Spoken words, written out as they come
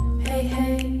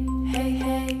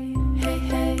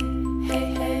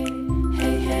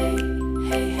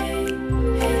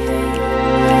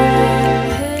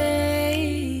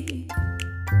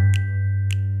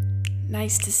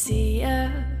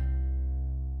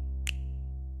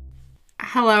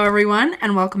Hello, everyone,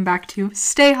 and welcome back to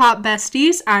Stay Hot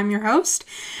Besties. I'm your host,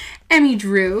 Emmy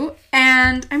Drew,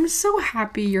 and I'm so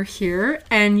happy you're here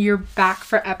and you're back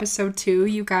for episode 2.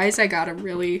 You guys, I got a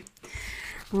really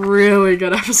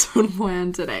good episode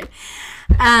planned today.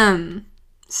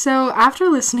 So after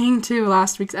listening to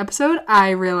last week's episode,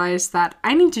 I realized that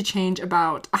I need to change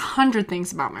about 100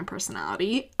 things about my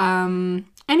personality.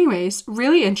 Anyways,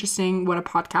 really interesting what a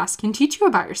podcast can teach you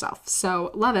about yourself.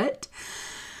 So love it.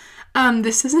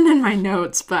 This isn't in my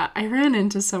notes, but I ran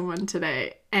into someone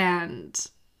today and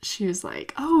she was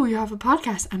like, "Oh, you have a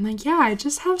podcast?" I'm like, "Yeah, I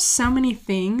just have so many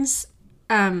things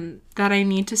that I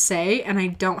need to say and I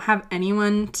don't have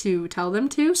anyone to tell them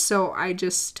to, so I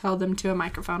just tell them to a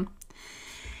microphone."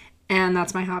 And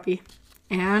that's my hobby.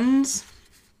 And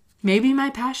maybe my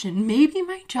passion, maybe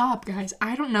my job, guys.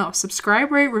 I don't know. Subscribe,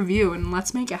 rate, review, and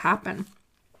let's make it happen.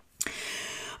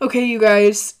 Okay, you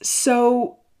guys.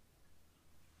 So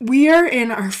we are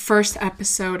in our first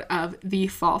episode of the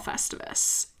Fall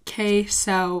Festivus. Okay,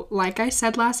 so like I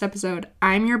said last episode,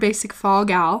 I'm your basic fall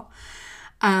gal.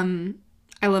 I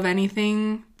love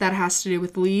anything that has to do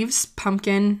with leaves,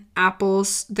 pumpkin,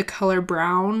 apples, the color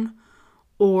brown,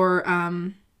 or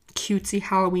cutesy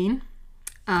Halloween.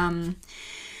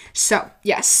 So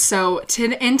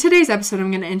in today's episode,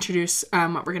 I'm going to introduce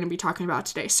what we're going to be talking about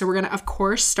today. So we're going to, of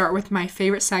course, start with my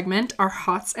favorite segment, our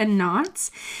Hots and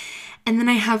Knots. And then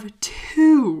I have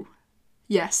 2,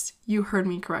 yes, you heard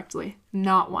me correctly,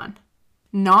 not 1,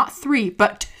 not 3,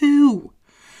 but 2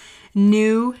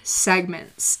 new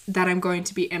segments that I'm going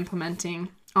to be implementing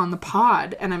on the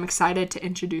pod. And I'm excited to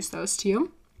introduce those to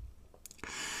you.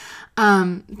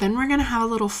 Then we're going to have a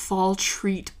little fall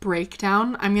treat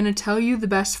breakdown. I'm going to tell you the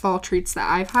best fall treats that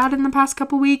I've had in the past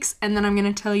couple weeks, and then I'm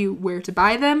going to tell you where to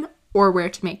buy them or where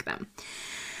to make them.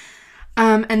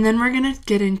 And then we're going to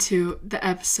get into the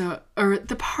episode, or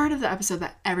the part of the episode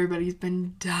that everybody's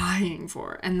been dying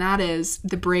for, and that is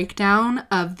the breakdown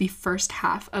of the first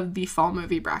half of the fall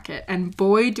movie bracket. And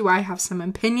boy, do I have some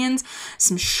opinions,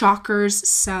 some shockers,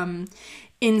 some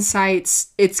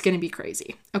insights. It's going to be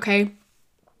crazy, okay?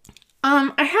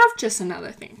 I have just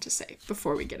another thing to say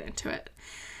before we get into it.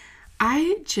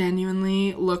 I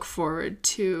genuinely look forward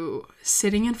to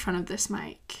sitting in front of this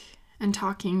mic and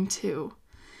talking to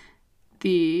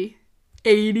the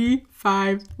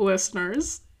 85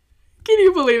 listeners. Can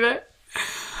you believe it?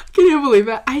 Can you believe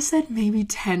it? I said maybe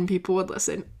 10 people would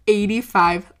listen.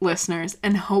 85 listeners,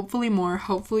 and hopefully more,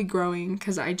 hopefully growing,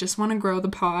 because I just want to grow the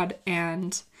pod.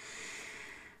 And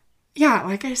yeah,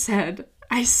 like I said,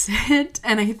 I sit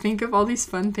and I think of all these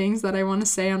fun things that I want to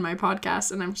say on my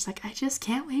podcast, and I'm just like, I just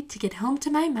can't wait to get home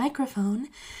to my microphone.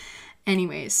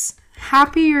 Anyways,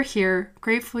 happy you're here.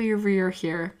 Grateful you're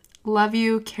here. Love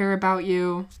you. Care about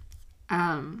you.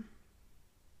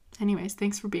 Anyways,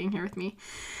 thanks for being here with me.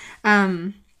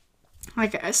 So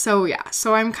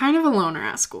I'm kind of a loner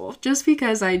at school just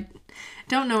because I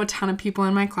don't know a ton of people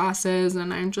in my classes,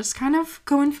 and I'm just kind of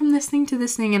going from this thing to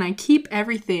this thing, and I keep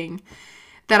everything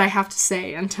that I have to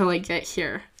say until I get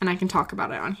here and I can talk about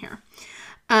it on here.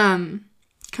 On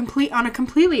a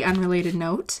completely unrelated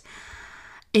note,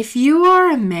 if you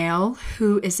are a male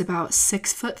who is about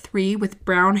 6'3" with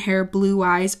brown hair, blue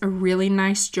eyes, a really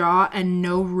nice jaw, and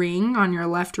no ring on your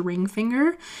left ring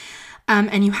finger,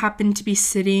 and you happen to be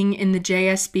sitting in the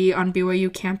JSB on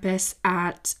BYU campus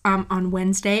at on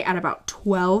Wednesday at about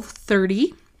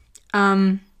 12:30,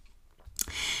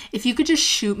 if you could just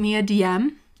shoot me a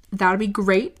DM, that would be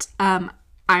great. I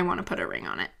want to put a ring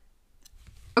on it.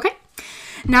 Okay,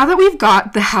 now that we've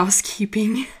got the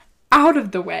housekeeping out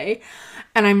of the way,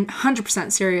 and I'm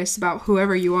 100% serious about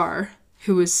whoever you are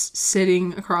who was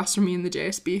sitting across from me in the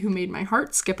JSB who made my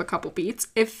heart skip a couple beats.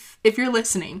 If you're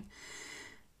listening,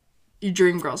 your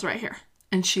dream girl's right here,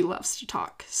 and she loves to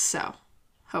talk, so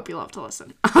hope you love to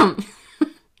listen. Okay,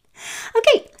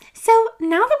 so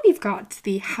now that we've got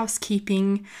the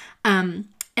housekeeping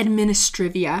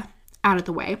administrivia out of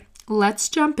the way, let's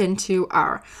jump into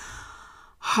our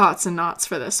hots and knots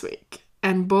for this week.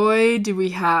 And boy, do we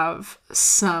have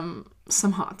some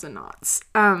hots and knots.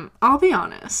 I'll be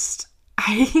honest,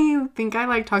 I think I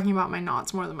like talking about my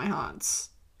knots more than my hots,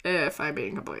 if I'm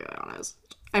being completely honest.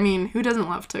 I mean, who doesn't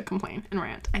love to complain and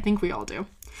rant? I think we all do.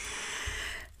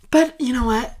 But you know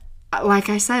what? Like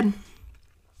I said,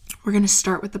 we're going to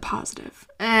start with the positive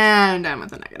and end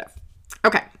with the negative.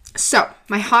 Okay, so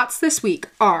my hots this week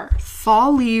are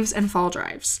fall leaves and fall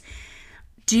drives.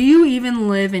 Do you even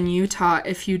live in Utah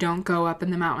if you don't go up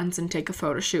in the mountains and take a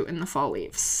photo shoot in the fall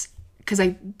leaves? Because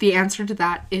the answer to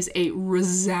that is a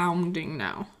resounding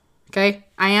no. Okay?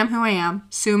 I am who I am.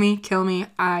 Sue me, kill me.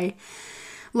 I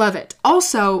Love it.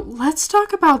 Also, let's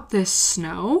talk about this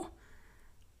snow.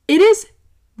 It is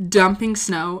dumping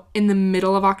snow in the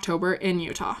middle of October in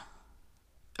Utah.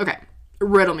 Okay,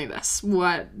 riddle me this.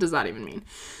 What does that even mean?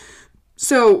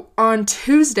 So on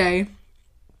Tuesday,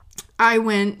 I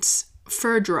went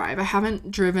for a drive. I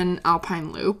haven't driven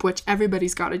Alpine Loop, which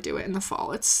everybody's got to do it in the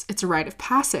fall. It's a rite of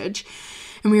passage.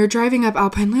 And we were driving up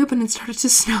Alpine Loop and it started to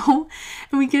snow.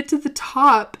 And we get to the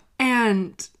top,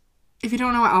 and if you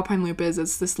don't know what Alpine Loop is,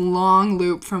 it's this long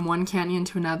loop from one canyon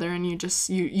to another, and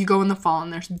you go in the fall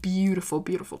and there's beautiful,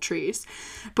 beautiful trees.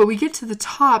 But we get to the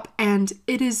top and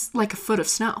it is like a foot of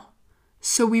snow.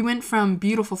 So we went from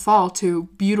beautiful fall to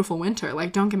beautiful winter.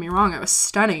 Like, don't get me wrong, it was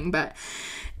stunning, but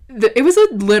it was a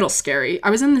little scary.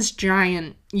 I was in this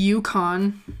giant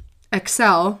Yukon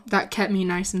XL that kept me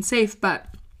nice and safe, but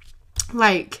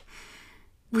like,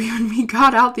 when we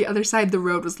got out the other side, the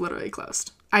road was literally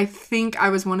closed. I think I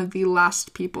was one of the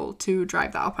last people to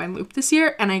drive the Alpine Loop this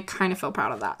year, and I kind of feel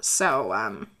proud of that. So,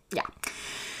 yeah.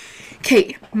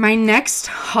 Okay, my next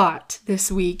hot this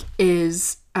week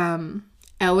is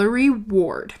Ellery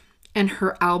Ward and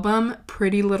her album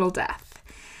Pretty Little Death.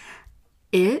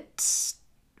 It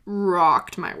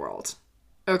rocked my world.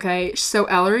 Okay, so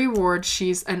Ellery Ward,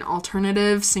 she's an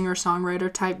alternative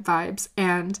singer-songwriter type vibes,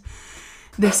 and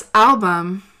this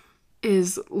album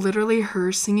is literally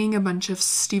her singing a bunch of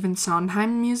Stephen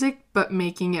Sondheim music, but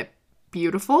making it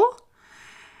beautiful.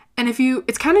 And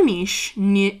it's kind of niche,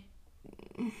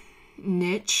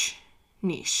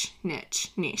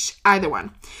 either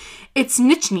one. It's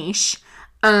niche,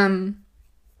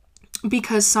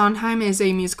 because Sondheim is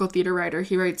a musical theater writer.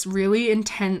 He writes really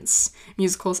intense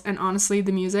musicals, and honestly,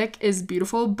 the music is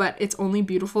beautiful, but it's only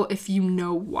beautiful if you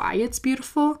know why it's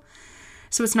beautiful.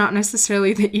 So it's not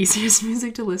necessarily the easiest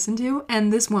music to listen to.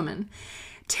 And this woman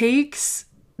takes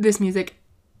this music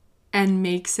and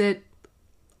makes it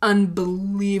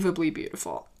unbelievably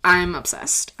beautiful. I'm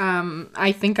obsessed.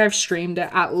 I think I've streamed it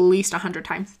at least 100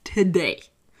 times today.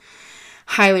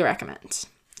 Highly recommend.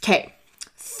 Okay.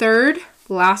 Third,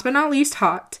 last but not least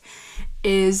hot,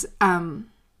 is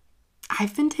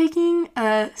I've been taking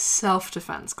a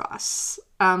self-defense class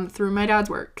through my dad's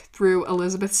work, through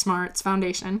Elizabeth Smart's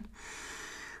foundation.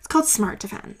 It's called Smart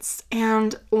Defense.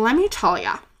 And let me tell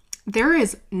ya, there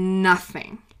is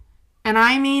nothing, and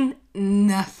I mean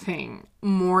nothing,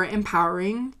 more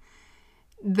empowering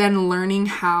than learning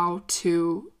how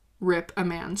to rip a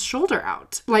man's shoulder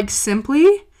out. Like,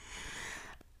 simply,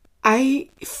 I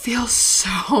feel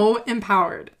so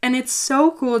empowered. And it's so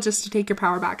cool just to take your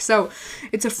power back. So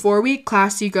it's a 4-week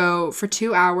class. You go for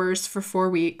 2 hours for 4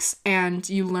 weeks, and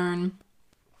you learn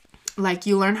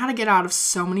how to get out of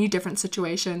so many different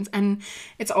situations, and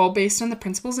it's all based on the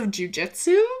principles of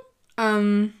jiu-jitsu.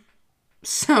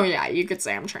 So yeah, you could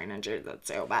say I'm training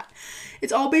jiu-jitsu, but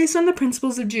it's all based on the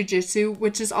principles of jiu-jitsu,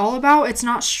 which is all about, it's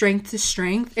not strength to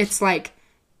strength. It's like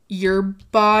your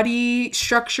body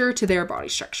structure to their body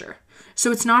structure.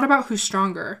 So it's not about who's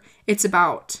stronger. It's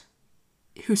about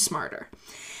who's smarter.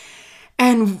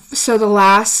 And so the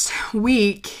last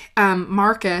week,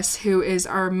 Marcus, who is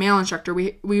our male instructor,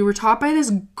 we were taught by this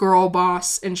girl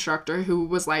boss instructor who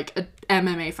was like an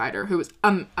MMA fighter who was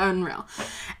unreal.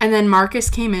 And then Marcus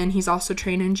came in. He's also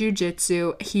trained in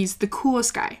jiu-jitsu. He's the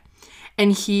coolest guy.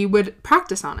 And he would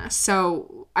practice on us.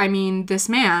 So, I mean, this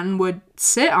man would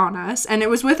sit on us, and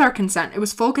it was with our consent. It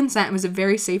was full consent. It was a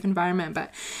very safe environment.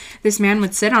 But this man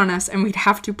would sit on us, and we'd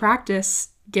have to practice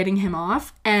getting him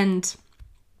off. And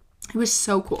it was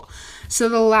so cool. So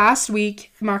the last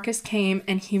week, Marcus came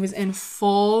and he was in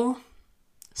full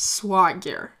SWAT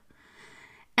gear.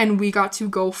 And we got to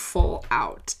go full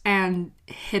out and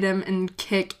hit him and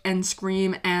kick and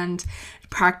scream and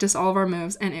practice all of our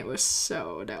moves. And it was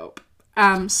so dope.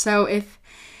 So if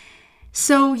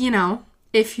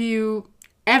you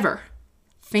ever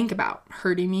think about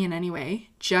hurting me in any way,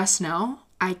 just know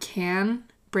I can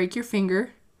break your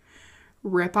finger,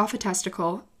 rip off a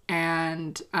testicle,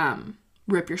 and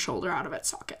rip your shoulder out of its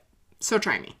socket. So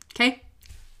try me, okay?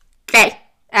 Okay.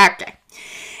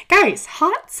 Guys,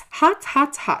 hots.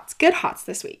 Good hots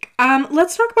this week.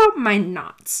 Let's talk about my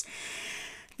knots.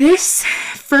 This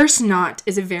first knot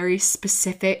is a very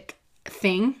specific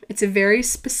thing. It's a very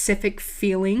specific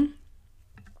feeling.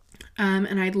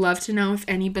 And I'd love to know if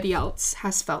anybody else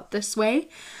has felt this way.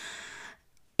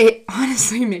 It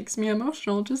honestly makes me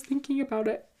emotional just thinking about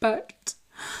it, but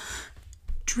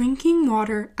drinking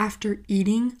water after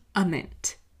eating a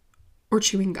mint or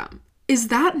chewing gum, is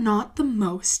that not the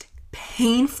most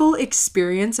painful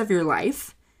experience of your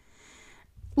life?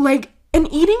 Like, And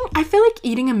I feel like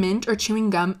eating a mint or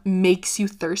chewing gum makes you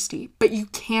thirsty, but you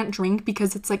can't drink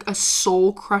because it's like a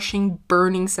soul-crushing,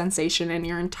 burning sensation in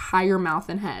your entire mouth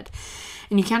and head.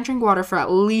 And you can't drink water for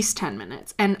at least 10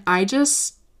 minutes. And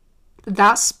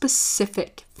that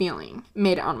specific feeling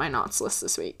made it on my knots list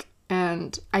this week.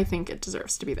 And I think it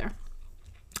deserves to be there.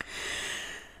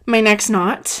 My next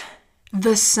knot,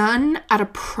 the sun at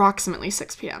approximately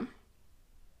 6 p.m.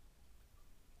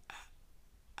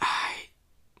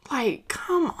 Like,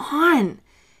 come on.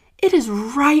 It is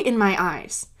right in my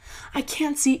eyes. I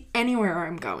can't see anywhere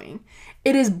I'm going.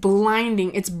 It is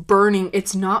blinding. It's burning.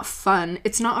 It's not fun.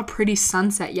 It's not a pretty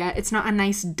sunset yet. It's not a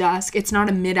nice dusk. It's not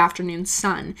a mid-afternoon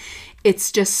sun. It's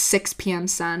just 6 p.m.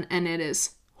 sun, and it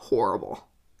is horrible.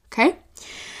 Okay?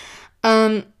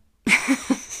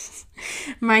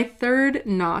 My third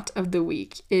knot of the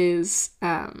week is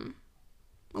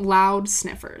loud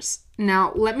sniffers.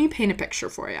 Now, let me paint a picture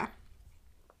for you.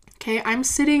 Okay, I'm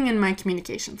sitting in my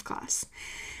communications class,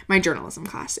 my journalism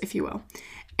class, if you will.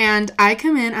 And I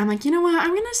come in, I'm like, you know what?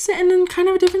 I'm going to sit in kind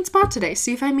of a different spot today,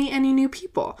 see if I meet any new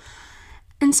people.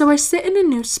 And so I sit in a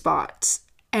new spot,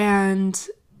 and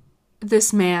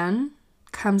this man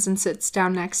comes and sits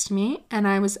down next to me, and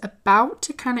I was about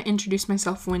to kind of introduce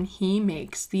myself when he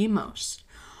makes the most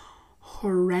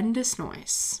horrendous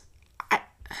noise.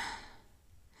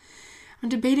 I'm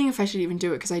debating if I should even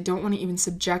do it because I don't want to even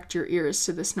subject your ears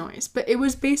to this noise. But it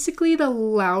was basically the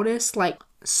loudest, like,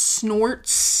 snort,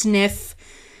 sniff,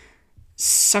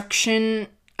 suction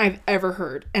I've ever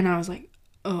heard. And I was like,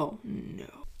 oh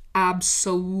no,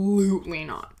 absolutely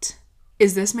not.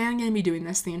 Is this man going to be doing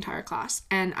this the entire class?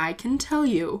 And I can tell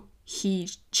you, he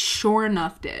sure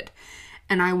enough did.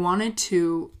 And I wanted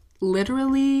to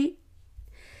literally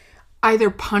either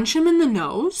punch him in the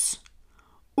nose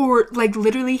or like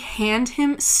literally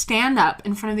stand up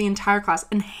in front of the entire class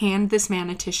and hand this man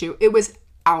a tissue. It was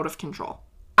out of control.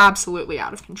 Absolutely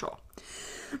out of control.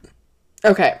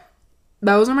 Okay.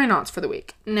 Those are my knots for the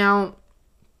week. Now,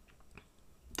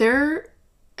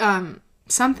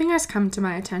 something has come to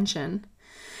my attention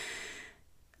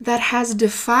that has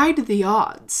defied the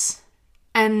odds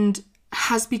and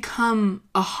has become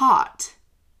a hot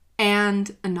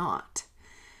and a knot.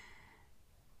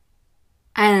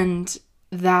 And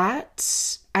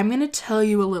that, I'm going to tell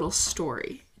you a little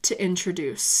story to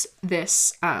introduce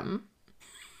this knot.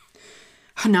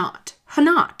 Not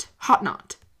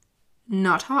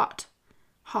hot.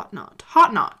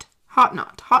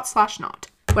 Hot/knot.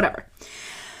 Whatever.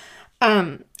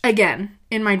 Again,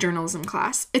 in my journalism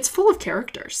class, it's full of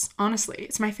characters. Honestly,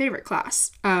 it's my favorite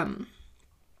class. My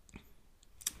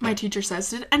teacher says,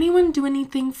 did anyone do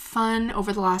anything fun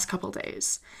over the last couple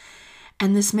days?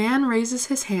 And this man raises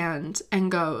his hand and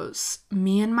goes,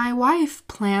 me and my wife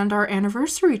planned our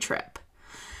anniversary trip.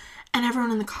 And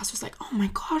everyone in the class was like, oh my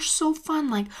gosh, so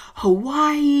fun. Like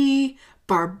Hawaii,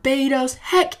 Barbados,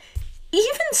 heck,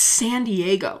 even San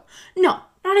Diego. No,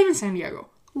 not even San Diego.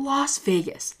 Las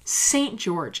Vegas, St.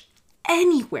 George,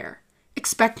 anywhere,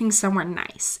 expecting somewhere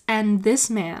nice. And this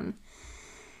man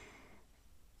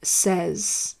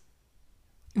says,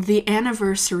 the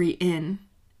Anniversary Inn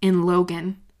in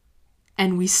Logan,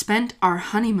 and we spent our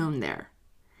honeymoon there.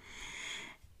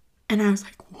 And I was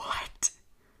like, what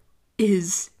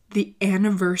is the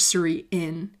Anniversary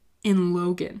Inn in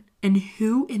Logan? And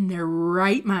who in their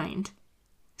right mind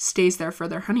stays there for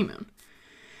their honeymoon?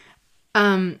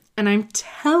 And I'm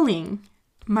telling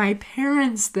my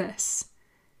parents this.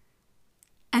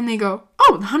 And they go,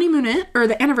 oh, the honeymoon inn, or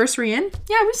the Anniversary Inn?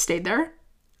 Yeah, we stayed there.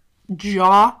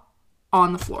 Jaw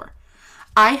on the floor.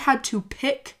 I had to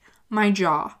pick my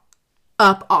jaw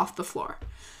up off the floor.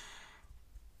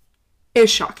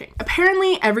 It's shocking.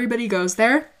 Apparently, everybody goes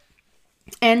there.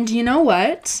 And you know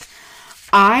what?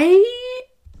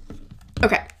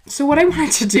 Okay, so what I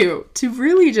wanted to do, to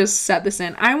really just set this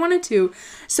in,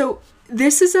 so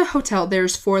this is a hotel.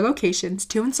 There's 4 locations,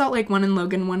 2 in Salt Lake, 1 in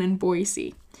Logan, 1 in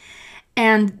Boise.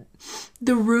 And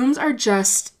the rooms are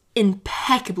just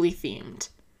impeccably themed.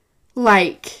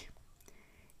 Like,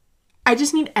 I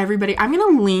just need everybody. I'm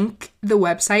going to link the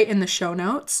website in the show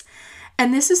notes.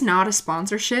 And this is not a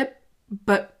sponsorship,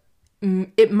 but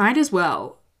it might as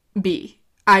well be.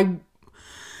 I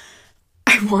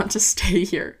want to stay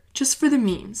here just for the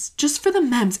memes, just for the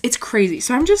memes. It's crazy.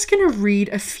 So I'm just going to read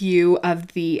a few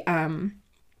of the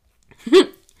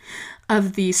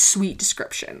suite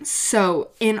descriptions. So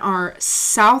in our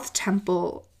South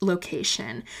Temple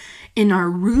location, in our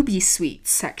Ruby Suite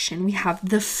section, we have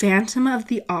the Phantom of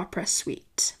the Opera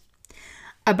suite.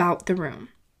 About the room.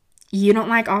 You don't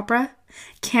like opera?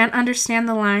 Can't understand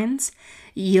the lines?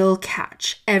 You'll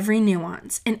catch every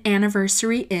nuance in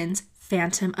Anniversary Inn's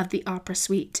Phantom of the Opera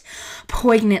suite.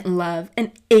 Poignant love,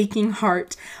 an aching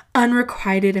heart,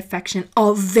 unrequited affection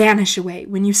all vanish away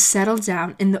when you settle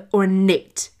down in the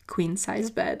ornate queen-size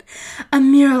bed. A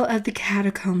mural of the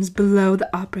catacombs below the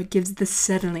opera gives the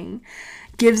setting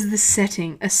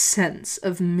a sense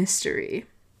of mystery.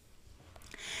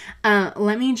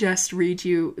 Let me just read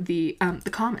you the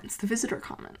comments, the visitor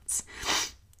comments.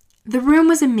 The room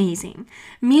was amazing.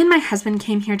 Me and my husband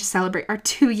came here to celebrate our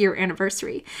 2-year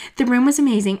anniversary. The room was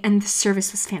amazing and the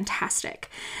service was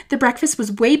fantastic. The breakfast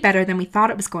was way better than we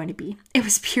thought it was going to be. It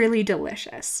was purely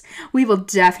delicious. We will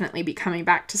definitely be coming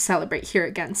back to celebrate here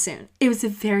again soon. It was a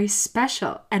very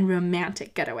special and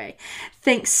romantic getaway.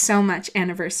 Thanks so much,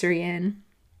 Anniversary Inn.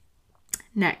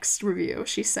 Next review,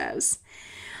 she says,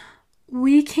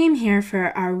 we came here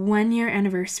for our 1-year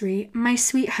anniversary. My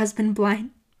sweet husband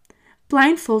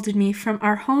blindfolded me from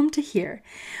our home to here.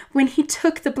 When he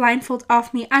took the blindfold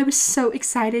off me, I was so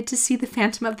excited to see the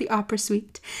Phantom of the Opera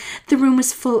suite. The room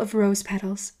was full of rose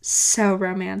petals. So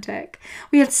romantic.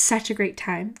 We had such a great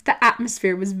time. The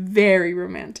atmosphere was very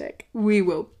romantic. We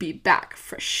will be back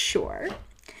for sure.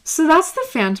 So that's the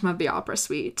Phantom of the Opera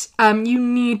suite. You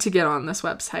need to get on this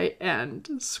website and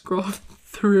scroll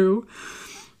through.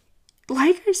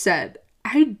 Like I said,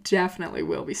 I definitely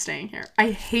will be staying here.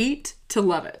 I hate to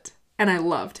love it, and I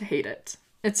love to hate it.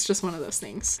 It's just one of those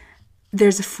things.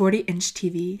 There's a 40-inch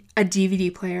TV, a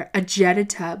DVD player, a jetted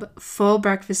tub, full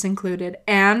breakfast included,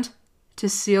 and, to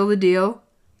seal the deal,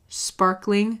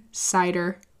 sparkling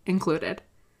cider included.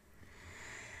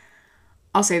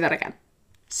 I'll say that again.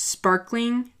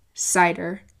 Sparkling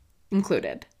cider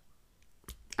included.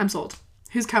 I'm sold.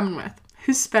 Who's coming with?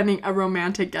 Who's spending a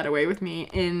romantic getaway with me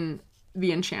in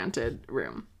the Enchanted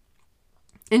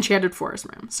Forest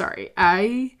room? Sorry.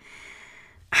 I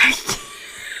can't.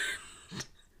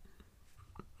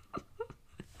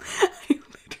 I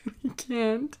literally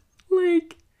can't.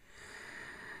 Like,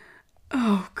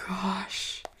 oh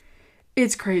gosh.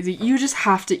 It's crazy. You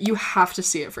have to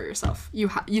see it for yourself.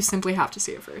 You simply have to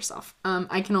see it for yourself.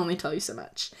 I can only tell you so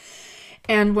much.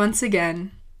 And once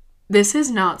again, this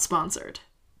is not sponsored,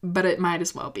 but it might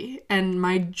as well be. And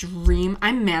my dream,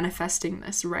 I'm manifesting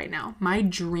this right now. My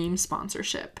dream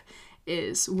sponsorship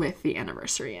is with the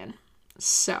Anniversary Inn.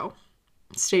 So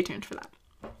stay tuned for that.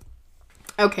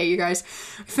 Okay, you guys,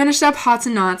 we finished up Hots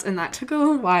and Knots, and that took a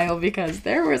little while because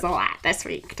there was a lot this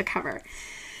week to cover.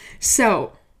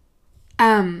 So,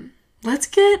 let's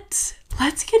get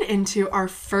into our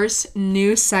first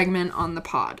new segment on the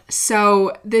pod.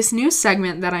 So this new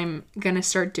segment that I'm gonna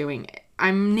start doing,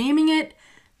 I'm naming it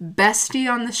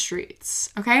Bestie on the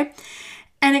Streets, okay?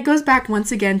 And it goes back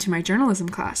once again to my journalism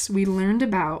class. We learned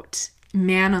about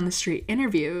man on the street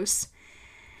interviews,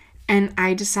 and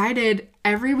I decided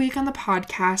every week on the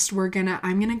podcast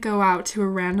I'm gonna go out to a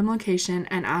random location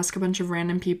and ask a bunch of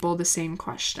random people the same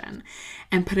question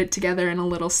and put it together in a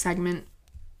little segment.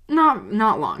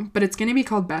 Not long, but it's gonna be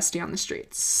called Bestie on the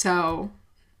Streets. So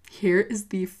here is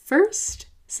the first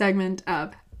segment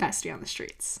of Bestie on the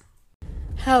Streets.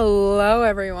 Hello,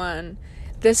 everyone.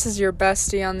 This is your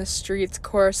Bestie on the Streets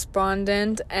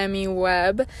correspondent, Emmy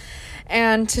Webb.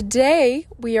 And today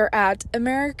we are at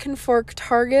American Fork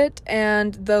Target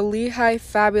and the Lehigh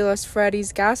Fabulous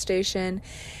Freddy's gas station.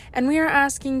 And we are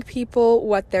asking people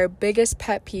what their biggest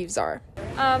pet peeves are.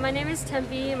 My name is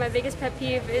Tempe. My biggest pet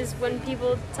peeve is when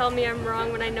people tell me I'm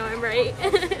wrong when I know I'm right.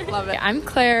 Love it. I'm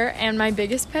Claire, and my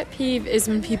biggest pet peeve is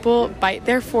when people bite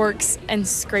their forks and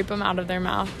scrape them out of their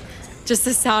mouth. Just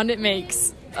the sound it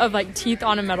makes of like teeth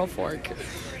on a metal fork.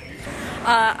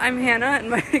 I'm Hannah, and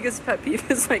my biggest pet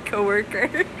peeve is my coworker.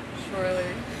 Surely.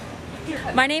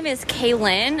 My name is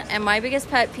Kaylin, and my biggest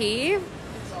pet peeve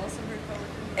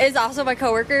is also my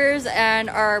coworkers and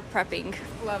our prepping.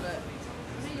 Love it.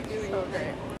 So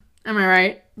great. Am I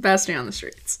right? Bestie on the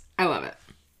Streets. I love it.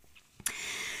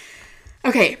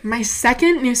 Okay, my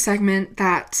second new segment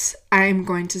that I'm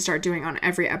going to start doing on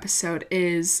every episode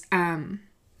is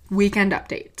weekend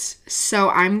update. So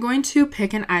I'm going to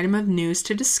pick an item of news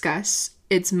to discuss.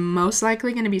 It's most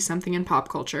likely going to be something in pop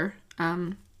culture,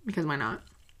 because why not?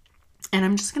 And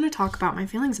I'm just going to talk about my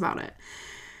feelings about it.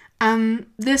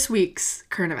 This week's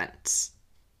current events.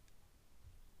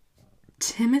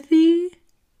 Timothée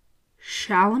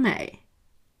Chalamet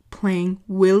playing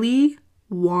Willy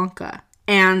Wonka.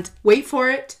 And, wait for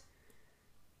it,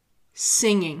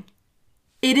 singing.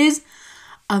 It is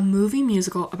a movie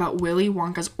musical about Willy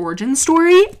Wonka's origin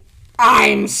story.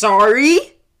 I'm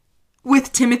sorry.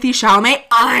 With Timothée Chalamet.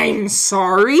 I'm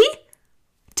sorry.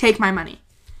 Take my money.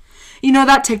 You know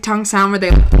that TikTok sound where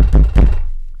they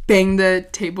bang the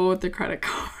table with their credit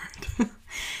card?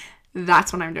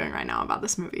 That's what I'm doing right now about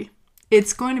this movie.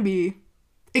 It's going to be,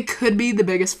 it could be the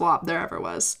biggest flop there ever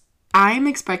was.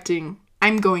 I'm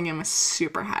going in with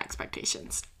super high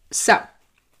expectations. So,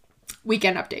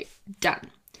 weekend update,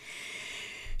 done.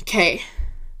 Okay,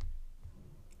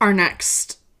 our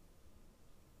next,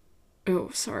 oh,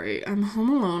 sorry, I'm home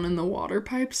alone and the water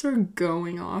pipes are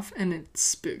going off and it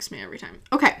spooks me every time.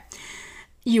 Okay,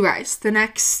 you guys, the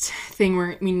next thing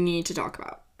we need to talk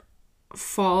about,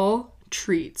 fall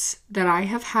treats that I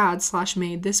have had /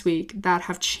 made this week that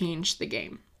have changed the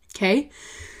game. Okay,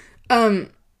 I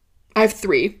have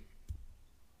 3.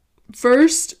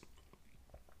 First,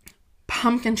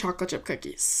 pumpkin chocolate chip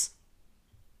cookies.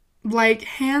 Like,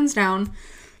 hands down,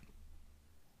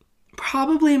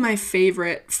 probably my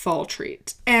favorite fall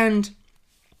treat. And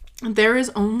there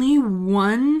is only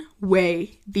one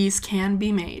way these can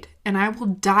be made, and I will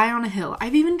die on a hill.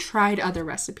 I've even tried other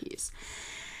recipes.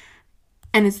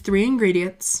 And it's 3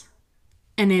 ingredients,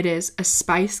 and it is a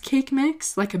spice cake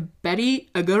mix, like a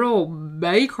good old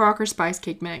Betty Crocker spice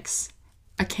cake mix,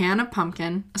 a can of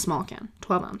pumpkin, a small can,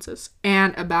 12 ounces,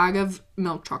 and a bag of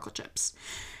milk chocolate chips.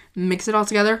 Mix it all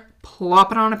together,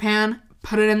 plop it on a pan,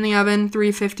 put it in the oven,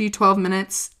 350, 12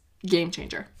 minutes, game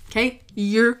changer. Okay?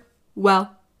 You're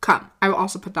welcome. I will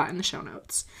also put that in the show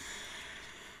notes.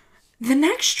 The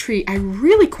next treat I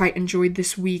really quite enjoyed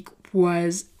this week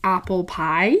was apple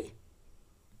pie.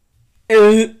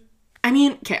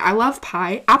 I love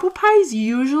pie. Apple pie is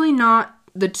usually not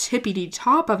the tippity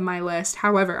top of my list.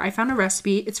 However, I found a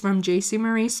recipe. It's from J.C.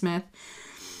 Marie Smith.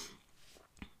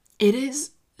 It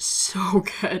is so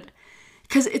good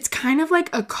because it's kind of like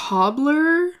a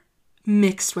cobbler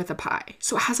mixed with a pie.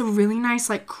 So it has a really nice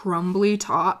like crumbly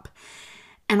top.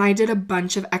 And I did a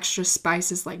bunch of extra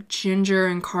spices like ginger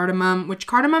and cardamom, which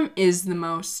cardamom is the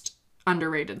most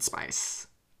underrated spice.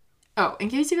 Oh, in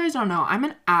case you guys don't know, I'm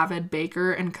an avid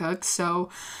baker and cook, so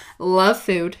love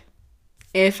food.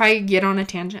 If I get on a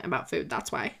tangent about food, that's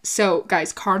why. So,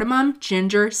 guys, cardamom,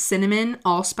 ginger, cinnamon,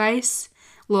 allspice,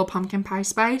 little pumpkin pie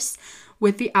spice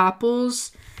with the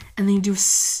apples, and then you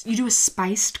do a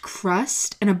spiced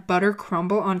crust and a butter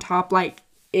crumble on top. Like,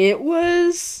 it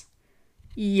was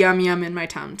yum yum in my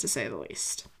tongue, to say the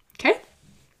least. Okay?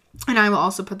 And I will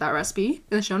also put that recipe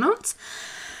in the show notes.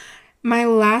 My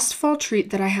last fall treat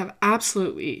that I have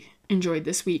absolutely enjoyed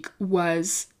this week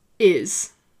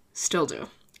still do,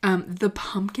 the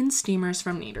pumpkin steamers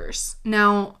from Kneaders.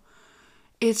 Now,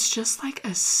 it's just like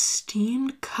a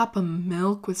steamed cup of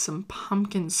milk with some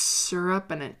pumpkin syrup,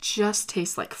 and it just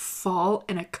tastes like fall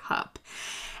in a cup.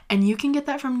 And you can get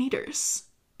that from Kneaders.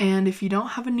 And if you don't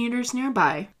have a Kneaders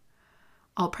nearby,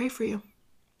 I'll pray for you.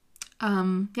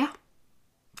 Yeah.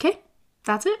 Okay,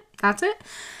 that's it.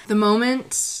 The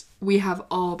moment we have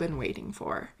all been waiting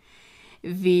for.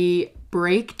 The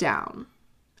breakdown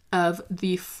of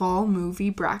the fall movie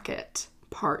bracket,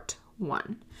 part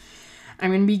 1. I'm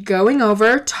going to be going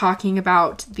over talking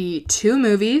about the 2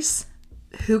 movies,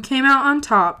 who came out on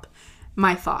top,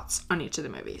 my thoughts on each of the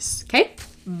movies. Okay?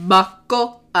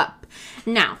 Buckle up.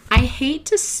 Now, I hate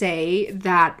to say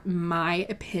that my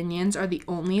opinions are the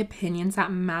only opinions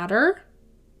that matter.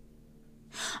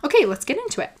 Okay, let's get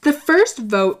into it. The first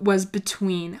vote was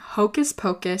between Hocus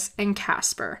Pocus and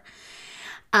Casper.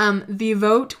 The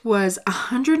vote was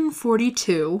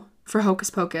 142 for Hocus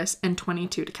Pocus and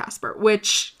 22 to Casper,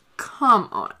 which, come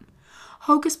on.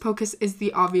 Hocus Pocus is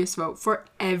the obvious vote for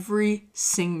every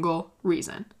single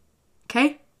reason.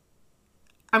 Okay?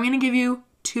 I'm going to give you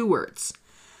 2 words.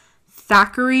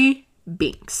 Thackeray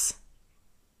Binks.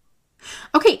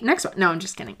 Okay, next one. No, I'm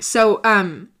just kidding. So,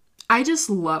 I just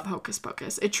love Hocus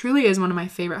Pocus. It truly is one of my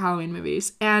favorite Halloween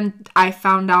movies. And I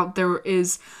found out there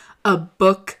is a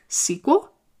book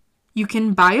sequel. You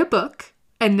can buy a book,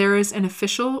 and there is an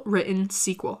official written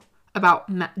sequel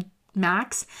about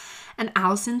Max and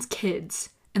Allison's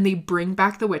kids, and they bring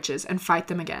back the witches and fight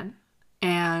them again.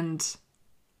 And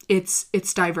it's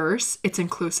diverse, it's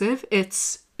inclusive,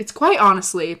 it's quite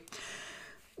honestly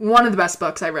one of the best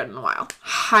books I've read in a while.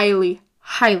 Highly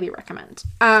recommend.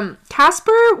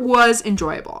 Casper was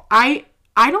enjoyable. I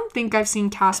don't think I've seen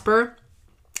Casper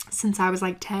since I was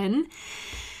like 10,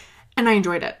 and I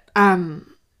enjoyed it.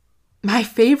 My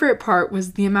favorite part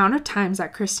was the amount of times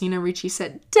that Christina Ricci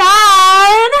said,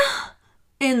 "Dad!"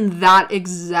 in that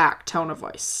exact tone of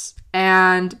voice.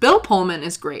 And Bill Pullman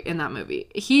is great in that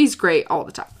movie. He's great all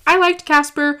the time. I liked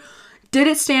Casper. Did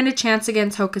it stand a chance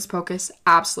against Hocus Pocus?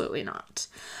 Absolutely not.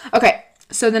 Okay,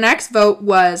 so the next vote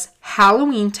was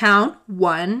Halloween Town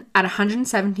 1 at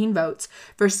 117 votes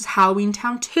versus Halloween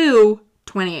Town 2,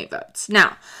 28 votes.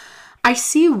 Now, I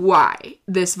see why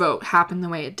this vote happened the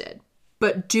way it did.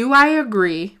 But do I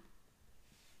agree?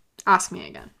 Ask me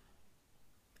again.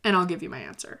 and I'll give you my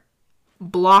answer.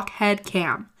 Blockhead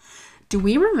Cam. Do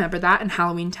we remember that in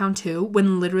Halloween Town 2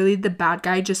 when literally the bad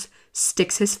guy just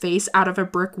sticks his face out of a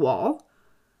brick wall?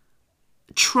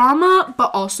 Trauma, but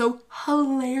also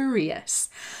hilarious.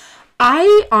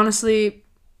 I honestly,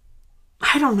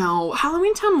 I don't know.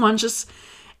 Halloween Town 1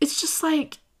 it's just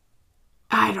like,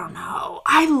 I don't know.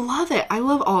 I love it. I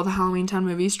love all the Halloween Town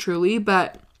movies, truly,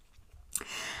 but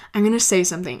I'm going to say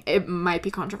something. It might be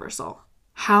controversial.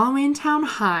 Halloween Town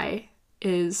High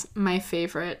is my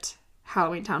favorite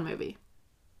Halloween Town movie.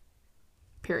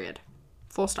 Period.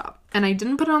 Full stop. And I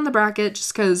didn't put it on the bracket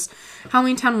just because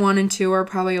Halloween Town 1 and 2 are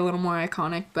probably a little more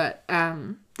iconic, but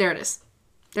there it is.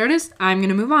 There it is. I'm going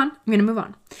to move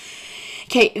on.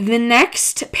 Okay, the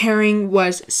next pairing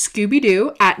was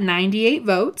Scooby-Doo at 98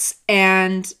 votes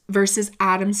and versus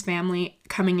Addams Family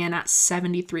coming in at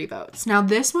 73 votes. Now,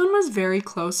 this one was very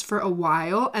close for a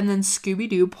while, and then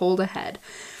Scooby-Doo pulled ahead.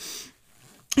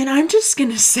 And I'm just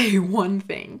going to say one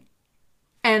thing.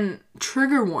 And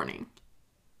trigger warning.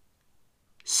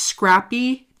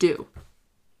 Scrappy-Doo.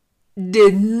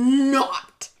 Did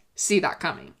not see that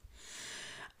coming.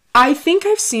 I think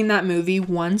I've seen that movie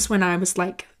once when I was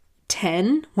like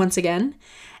 10, once again.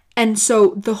 And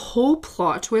so the whole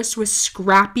plot twist with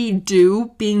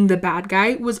Scrappy-Doo being the bad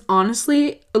guy was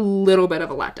honestly a little bit of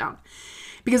a letdown.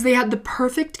 Because they had the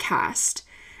perfect cast.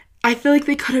 I feel like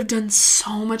they could have done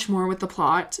so much more with the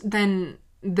plot than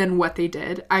what they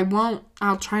did.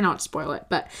 I'll try not to spoil it.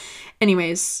 But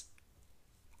anyways,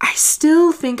 I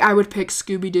still think I would pick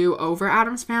Scooby-Doo over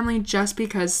Addams Family just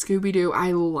because Scooby-Doo,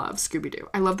 I love Scooby-Doo.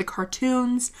 I love the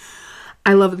cartoons.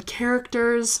 I love the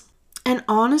characters. And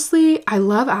honestly, I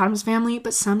love Addams Family,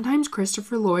 but sometimes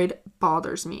Christopher Lloyd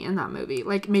bothers me in that movie.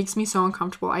 Like, makes me so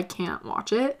uncomfortable. I can't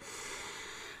watch it.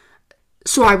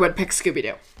 So I would pick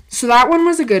Scooby-Doo. So that one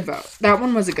was a good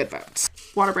vote.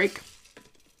 Water break.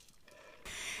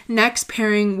 Next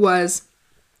pairing was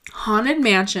Haunted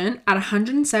Mansion at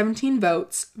 117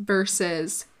 votes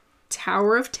versus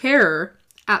Tower of Terror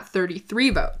at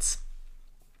 33 votes.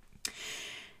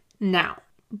 Now,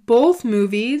 both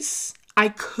movies I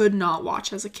could not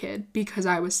watch as a kid because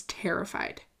I was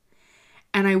terrified.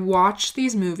 And I watched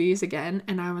these movies again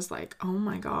and I was like, oh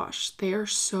my gosh, they are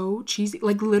so cheesy.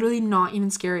 Like, literally not even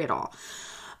scary at all.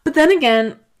 But then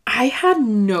again, I had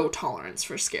no tolerance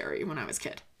for scary when I was a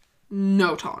kid.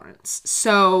 No tolerance.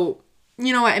 So,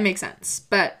 you know what? It makes sense.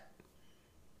 But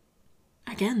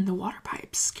again, the water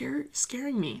pipes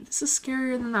scaring me. This is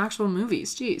scarier than the actual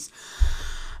movies. Jeez.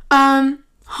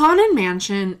 Haunted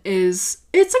Mansion it's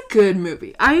a good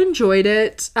movie. I enjoyed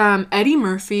it. Eddie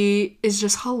Murphy is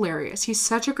just hilarious. He's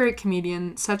such a great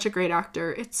comedian, such a great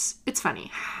actor. It's funny.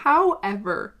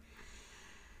 However,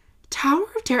 Tower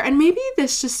of Terror, and maybe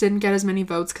this just didn't get as many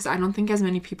votes because I don't think as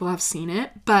many people have seen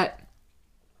it, but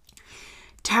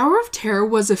Tower of Terror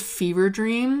was a fever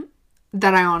dream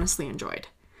that I honestly enjoyed.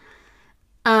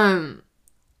 And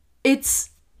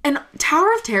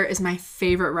Tower of Terror is my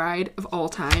favorite ride of all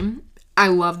time. I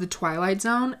love the Twilight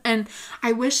Zone, and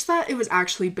I wish that it was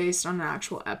actually based on an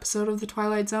actual episode of the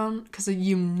Twilight Zone, because I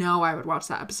would watch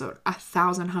that episode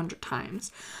 1,000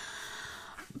 times.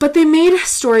 But they made a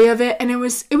story of it, and it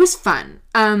was fun.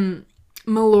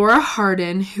 Melora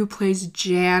Hardin, who plays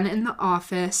Jan in The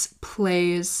Office,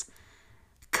 plays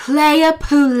Clea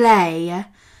Poulet.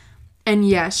 And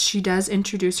yes, she does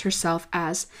introduce herself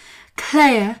as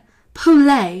Clea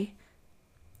Poulet.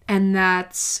 And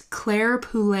that's Claire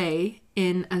Poulet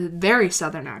in a very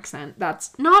southern accent.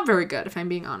 That's not very good, if I'm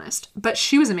being honest. But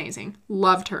she was amazing.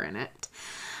 Loved her in it.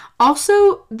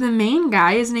 Also, the main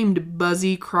guy is named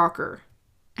Buzzy Crocker.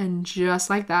 And just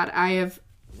like that, I have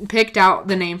picked out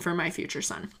the name for my future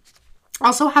son.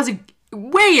 Also has a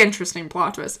way interesting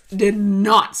plot twist. Did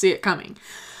not see it coming.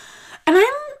 And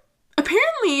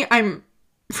I'm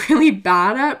really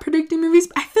bad at predicting movies.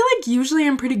 I feel like usually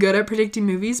I'm pretty good at predicting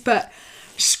movies, but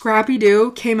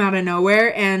Scrappy-Doo came out of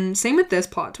nowhere, and same with this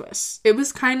plot twist. It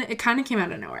kind of came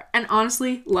out of nowhere, and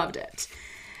honestly loved it.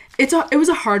 It was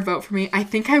a hard vote for me. I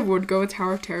think I would go with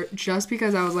Tower of Terror just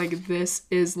because I was like, this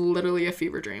is literally a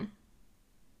fever dream.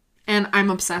 And I'm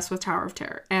obsessed with Tower of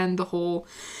Terror and the whole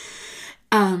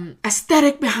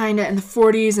aesthetic behind it, and the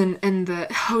 40s and the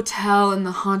hotel and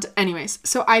the haunt. Anyways,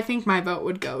 so I think my vote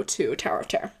would go to Tower of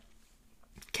Terror.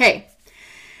 Okay.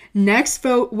 Next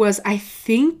vote was, I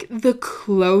think, the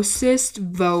closest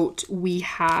vote we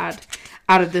had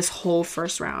out of this whole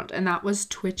first round, and that was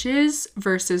Twitches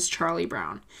versus Charlie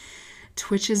Brown.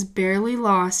 Twitches barely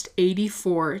lost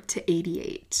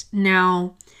 84-88.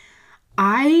 Now,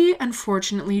 I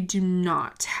unfortunately do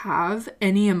not have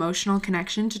any emotional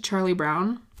connection to Charlie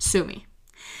Brown. Sue me.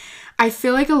 I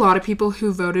feel like a lot of people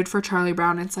who voted for Charlie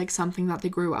Brown, it's like something that they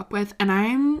grew up with.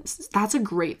 And that's a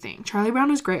great thing. Charlie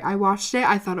Brown is great. I watched it.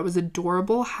 I thought it was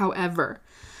adorable. However,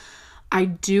 I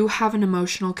do have an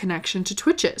emotional connection to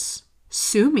Twitches.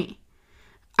 Sue me.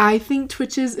 I think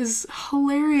Twitches is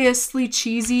hilariously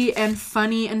cheesy and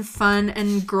funny and fun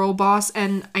and girl boss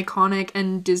and iconic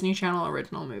and Disney Channel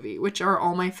original movie, which are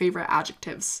all my favorite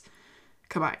adjectives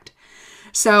combined.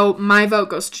 So my vote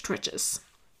goes to Twitches.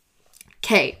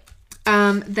 Okay.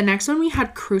 The next one we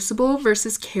had Crucible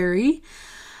versus Carrie.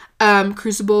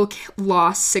 Crucible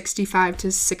lost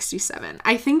 65-67.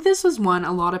 I think this was one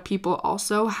a lot of people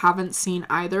also haven't seen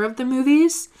either of the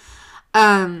movies.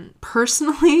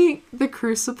 Personally, The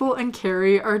Crucible and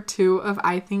Carrie are two of,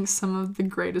 I think, some of the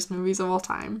greatest movies of all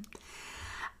time.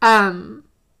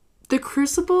 The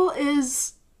Crucible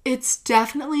it's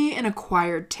definitely an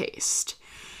acquired taste.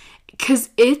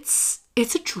 Because it's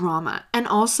a drama. And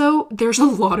also, there's a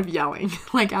lot of yelling.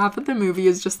 Like, half of the movie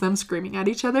is just them screaming at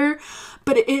each other.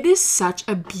 But it is such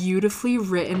a beautifully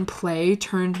written play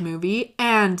turned movie.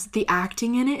 And the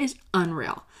acting in it is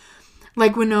unreal.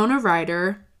 Like, Winona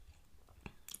Ryder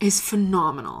is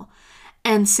phenomenal.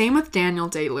 And same with Daniel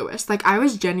Day-Lewis. Like, I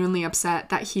was genuinely upset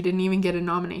that he didn't even get a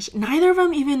nomination. Neither of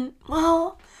them even,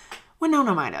 well,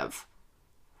 Winona might have.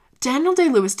 Daniel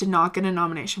Day-Lewis did not get a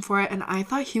nomination for it, and I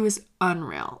thought he was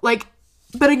unreal. Like,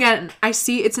 but again, I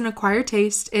see it's an acquired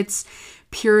taste. It's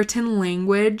Puritan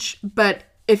language, but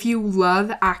if you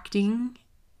love acting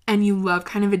and you love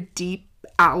kind of a deep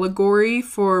allegory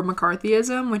for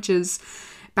McCarthyism, which is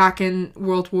back in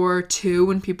World War II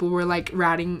when people were like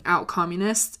ratting out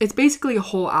communists, it's basically a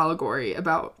whole allegory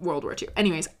about World War II.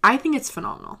 Anyways, I think it's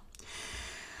phenomenal.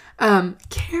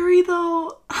 Carrie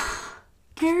though,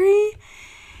 Carrie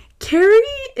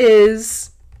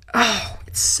is,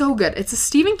 it's so good. It's a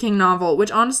Stephen King novel, which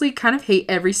honestly kind of hate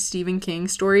every Stephen King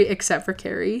story except for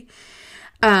Carrie.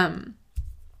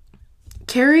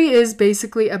 Carrie is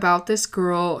basically about this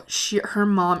girl. Her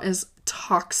mom is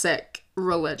toxic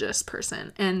religious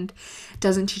person and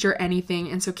doesn't teach her anything.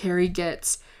 And so Carrie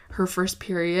gets her first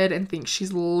period and thinks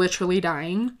she's literally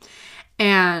dying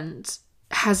and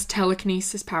has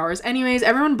telekinesis powers. Anyways,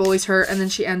 everyone bullies her and then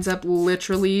she ends up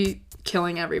literally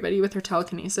killing everybody with her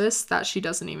telekinesis that she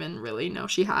doesn't even really know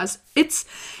she has. It's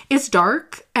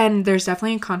dark and there's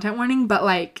definitely a content warning, but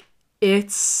like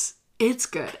it's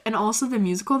good. And also the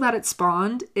musical that it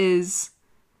spawned is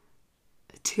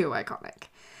too iconic.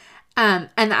 And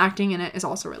the acting in it is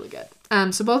also really good.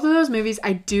 So both of those movies,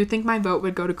 I do think my vote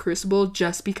would go to Crucible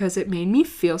just because it made me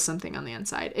feel something on the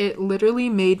inside. It literally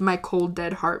made my cold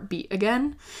dead heart beat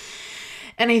again.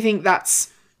 And I think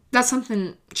that's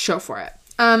something to show for it.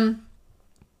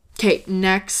 Okay,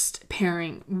 next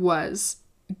pairing was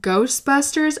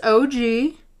Ghostbusters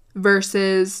OG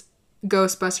versus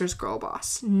Ghostbusters Girl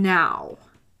Boss. Now,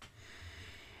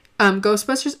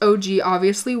 Ghostbusters OG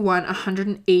obviously won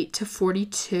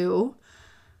 108-42.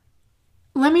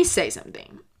 Let me say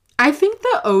something. I think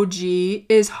the OG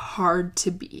is hard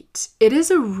to beat. It is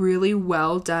a really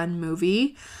well done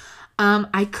movie.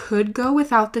 I could go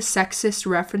without the sexist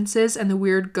references and the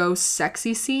weird ghost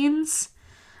sexy scenes.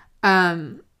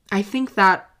 I think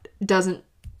that doesn't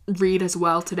read as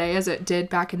well today as it did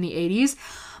back in the 80s.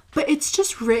 But it's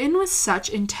just written with such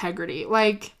integrity.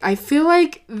 Like, I feel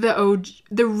like the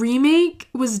remake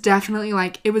was definitely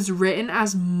like, it was written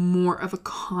as more of a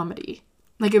comedy.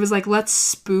 Like, it was like, let's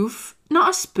spoof,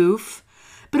 not a spoof,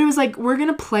 but it was like, we're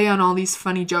gonna play on all these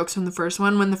funny jokes from the first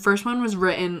one. When the first one was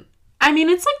written, I mean,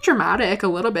 it's like dramatic a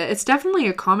little bit. It's definitely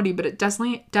a comedy, but it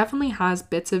definitely has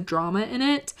bits of drama in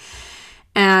it.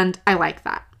 And I like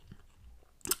that.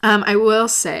 I will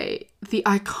say the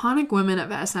iconic women of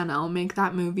SNL make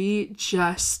that movie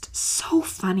just so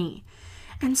funny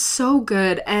and so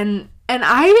good. And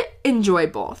I enjoy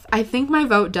both. I think my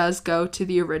vote does go to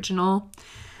the original.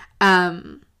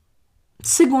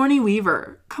 Sigourney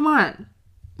Weaver, come on.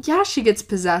 Yeah, she gets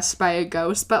possessed by a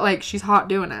ghost, but like she's hot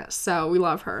doing it. So we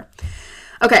love her.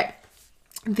 Okay.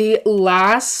 The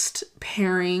last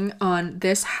pairing on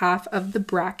this half of the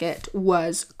bracket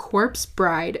was Corpse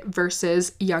Bride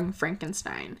versus Young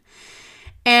Frankenstein.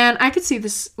 And I could see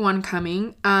this one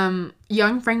coming.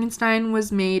 Young Frankenstein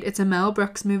was made, it's a Mel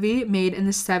Brooks movie made in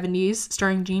the 70s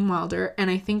starring Gene Wilder, and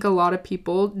I think a lot of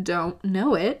people don't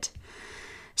know it.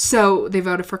 So they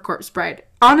voted for Corpse Bride.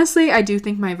 Honestly, I do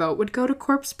think my vote would go to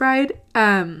Corpse Bride.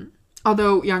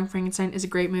 Although Young Frankenstein is a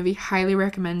great movie, highly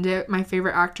recommend it. My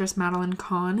favorite actress, Madeline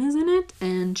Kahn, is in it,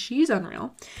 and she's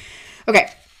unreal. Okay,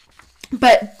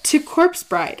 but to Corpse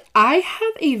Bride, I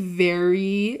have a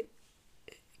very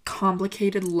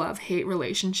complicated love-hate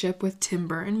relationship with Tim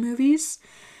Burton movies.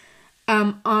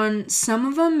 On some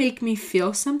of them make me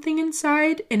feel something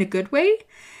inside in a good way,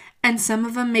 and some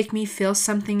of them make me feel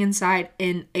something inside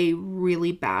in a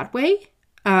really bad way.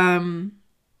 But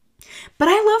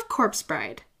I love Corpse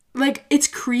Bride. Like, it's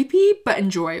creepy, but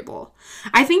enjoyable.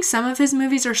 I think some of his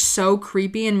movies are so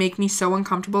creepy and make me so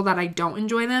uncomfortable that I don't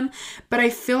enjoy them. But I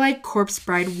feel like Corpse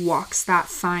Bride walks that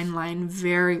fine line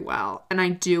very well. And I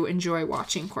do enjoy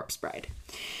watching Corpse Bride.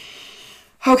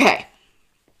 Okay.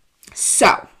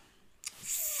 So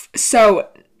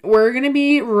we're going to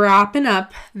be wrapping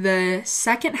up the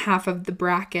second half of the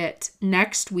bracket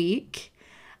next week.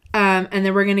 And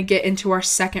then we're going to get into our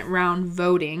second round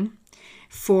voting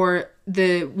for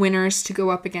the winners to go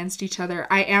up against each other.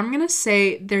 I am going to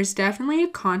say there's definitely a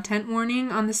content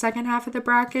warning on the second half of the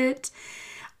bracket.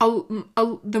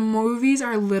 The movies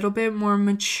are a little bit more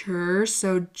mature,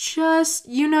 so just,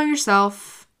 you know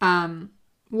yourself,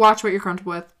 watch what you're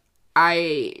comfortable with.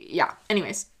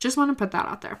 Anyways, just want to put that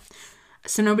out there.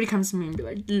 So nobody comes to me and be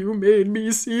like, you made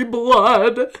me see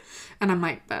blood. And I'm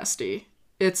like, bestie,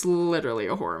 it's literally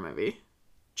a horror movie.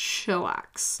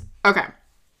 Chillax. Okay.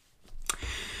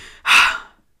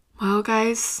 Well,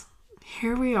 guys,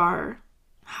 here we are.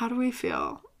 How do we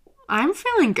feel? I'm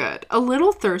feeling good. A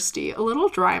little thirsty, a little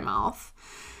dry mouth.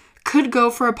 Could go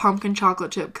for a pumpkin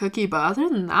chocolate chip cookie, but other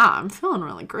than that, I'm feeling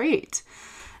really great.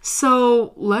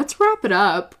 So let's wrap it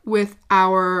up with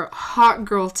our hot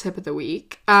girl tip of the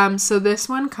week. So this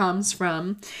one comes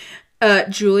from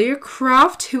Julia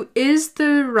Croft, who is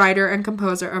the writer and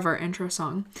composer of our intro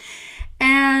song.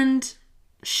 And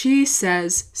she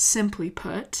says, simply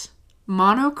put,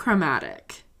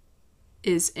 monochromatic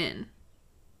is in.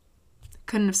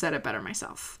 Couldn't have said it better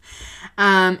myself.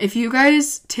 If you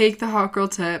guys take the hot girl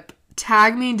tip,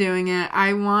 tag me doing it.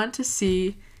 I want to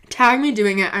see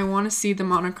the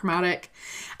monochromatic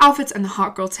outfits and the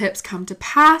hot girl tips come to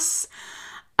pass.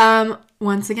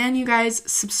 Once again, you guys,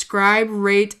 subscribe,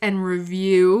 rate, and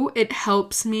review. It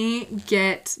helps me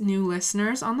get new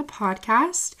listeners on the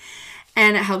podcast.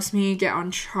 And it helps me get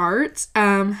on charts.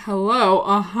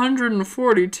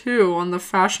 142 on the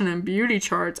fashion and beauty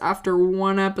charts after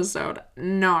one episode.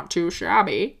 Not too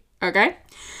shabby. Okay?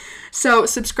 So,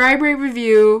 subscribe, rate,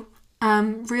 review.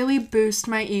 Really boost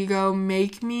my ego.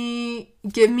 Give me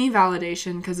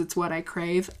validation because it's what I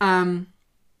crave. And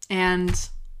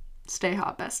stay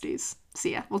hot, besties.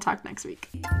 See ya. We'll talk next week.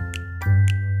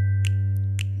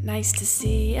 Nice to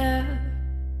see ya.